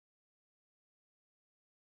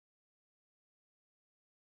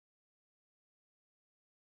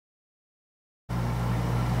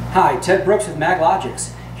Hi, Ted Brooks with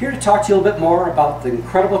Maglogix, here to talk to you a little bit more about the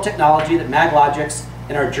incredible technology that Maglogix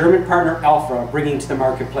and our German partner Alfra are bringing to the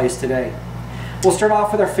marketplace today. We'll start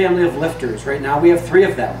off with our family of lifters. Right now we have 3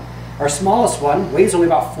 of them. Our smallest one weighs only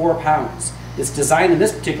about 4 pounds. It's designed in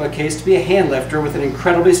this particular case to be a hand lifter with an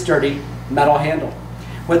incredibly sturdy metal handle.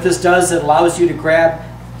 What this does, it allows you to grab,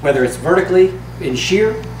 whether it's vertically in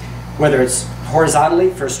shear, whether it's horizontally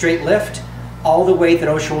for a straight lift, all the weight that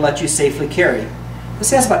OSHA will let you safely carry. This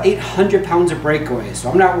has about 800 pounds of breakaway, so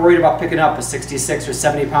I'm not worried about picking up a 66 or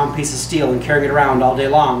 70 pound piece of steel and carrying it around all day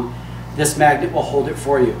long. This magnet will hold it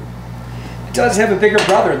for you. It does have a bigger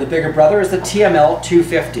brother. The bigger brother is the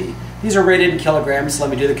TML-250. These are rated in kilograms, so let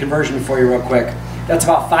me do the conversion for you real quick. That's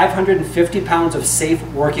about 550 pounds of safe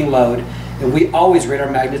working load, and we always rate our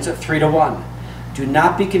magnets at 3-to-1. Do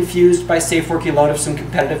not be confused by safe working load of some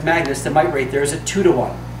competitive magnets that might rate theirs at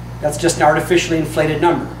 2-to-1. That's just an artificially inflated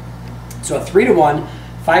number. So a 3-to-1,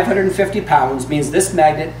 550 pounds means this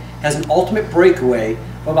magnet has an ultimate breakaway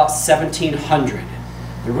of about 1,700.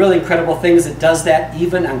 The really incredible thing is it does that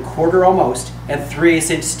even on quarter almost, at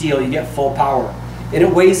 3/8 inch steel you get full power. And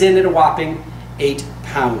it weighs in at a whopping 8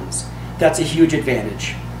 pounds. That's a huge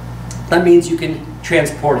advantage. That means you can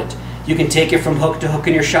transport it. You can take it from hook to hook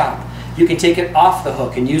in your shop. You can take it off the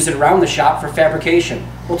hook and use it around the shop for fabrication.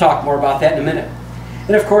 We'll talk more about that in a minute.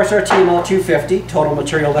 And of course our TML-250, Total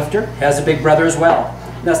Material Lifter, has a big brother as well.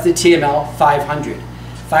 That's the TML-500.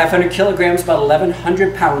 500 kilograms, about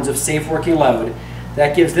 1,100 pounds of safe working load.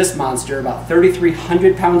 That gives this monster about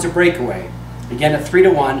 3,300 pounds of breakaway. Again, at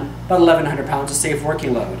 3-to-1, about 1,100 pounds of safe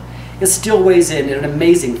working load. It still weighs in at an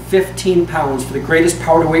amazing 15 pounds for the greatest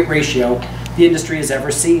power to weight ratio the industry has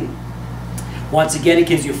ever seen. Once again, it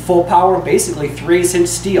gives you full power, basically 3/8 inch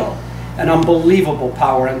steel, an unbelievable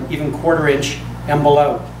power, and even 1/4 inch and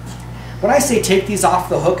below. When I say take these off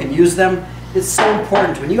the hook and use them, it's so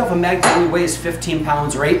important. When you have a magnet that only weighs 15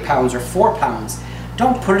 pounds or 8 pounds or 4 pounds,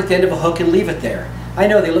 don't put it at the end of a hook and leave it there. I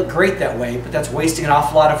know they look great that way, but that's wasting an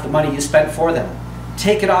awful lot of the money you spent for them.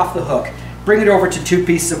 Take it off the hook, bring it over to 2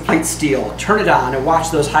 pieces of plate steel, turn it on, and watch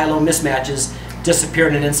those high-low mismatches disappear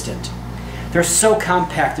in an instant. They're so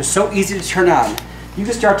compact, they're so easy to turn on. You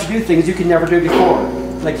can start to do things you could never do before,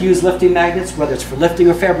 like use lifting magnets, whether it's for lifting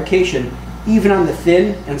or fabrication, even on the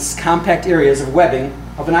thin and compact areas of webbing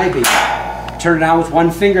of an I-beam. Turn it on with 1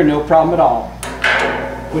 finger, no problem at all.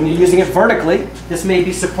 When you're using it vertically, this may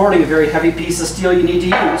be supporting a very heavy piece of steel you need to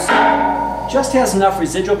use. Just has enough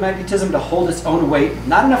residual magnetism to hold its own weight,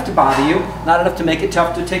 not enough to bother you, not enough to make it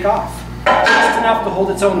tough to take off. Just enough to hold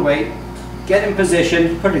its own weight, get in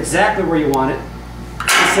position, put it exactly where you want it,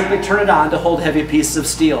 and simply turn it on to hold heavy pieces of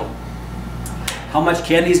steel. How much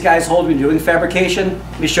can these guys hold when you're doing fabrication?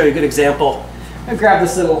 Let me show you a good example. I'm going to grab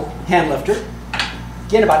this little hand lifter.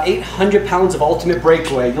 Again, about 800 pounds of ultimate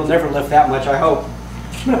breakaway. You'll never lift that much, I hope.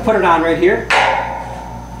 I'm going to put it on right here.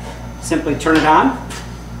 Simply turn it on.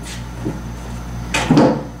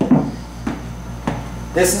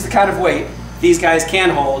 This is the kind of weight these guys can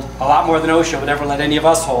hold, a lot more than OSHA would ever let any of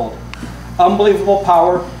us hold. Unbelievable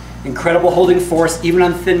power, incredible holding force, even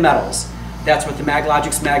on thin metals. That's what the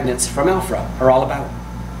Maglogix magnets from Alfra are all about.